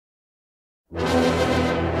We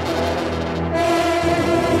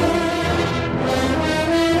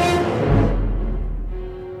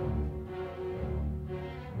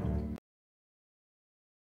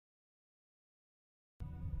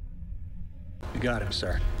got him,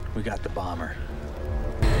 sir. We got the bomber.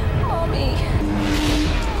 Mommy.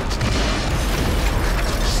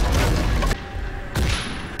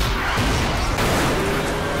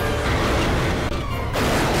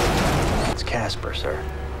 It's Casper, sir.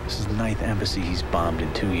 This is the 9th embassy he's bombed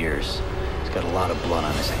in 2 years. He's got a lot of blood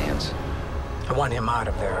on his hands. I want him out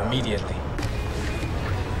of there immediately.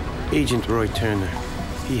 Agent Roy Turner.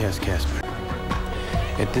 He has Casper.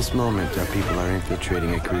 At this moment, our people are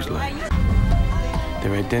infiltrating a cruise line.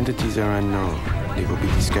 Their identities are unknown. They will be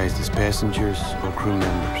disguised as passengers or crew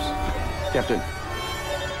members. Captain,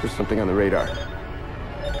 there's something on the radar.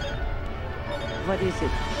 What is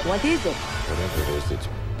it? What is it? Whatever it is, it's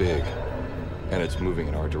big. And it's moving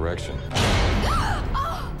in our direction.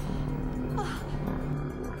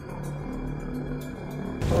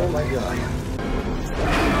 Oh my God.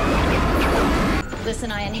 Listen,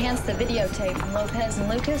 I enhanced the videotape from Lopez and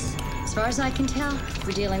Lucas. As far as I can tell,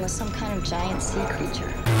 we're dealing with some kind of giant sea creature.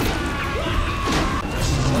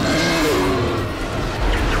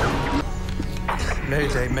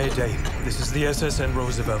 Mayday, Mayday. This is the SSN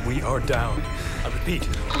Roosevelt. We are down. I repeat,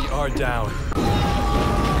 we are down.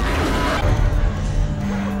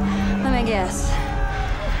 Let me guess.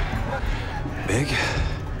 Big,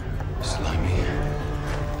 slimy,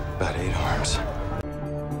 about 8 arms.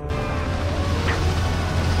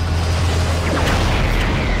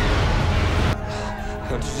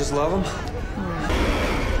 Don't you just love them?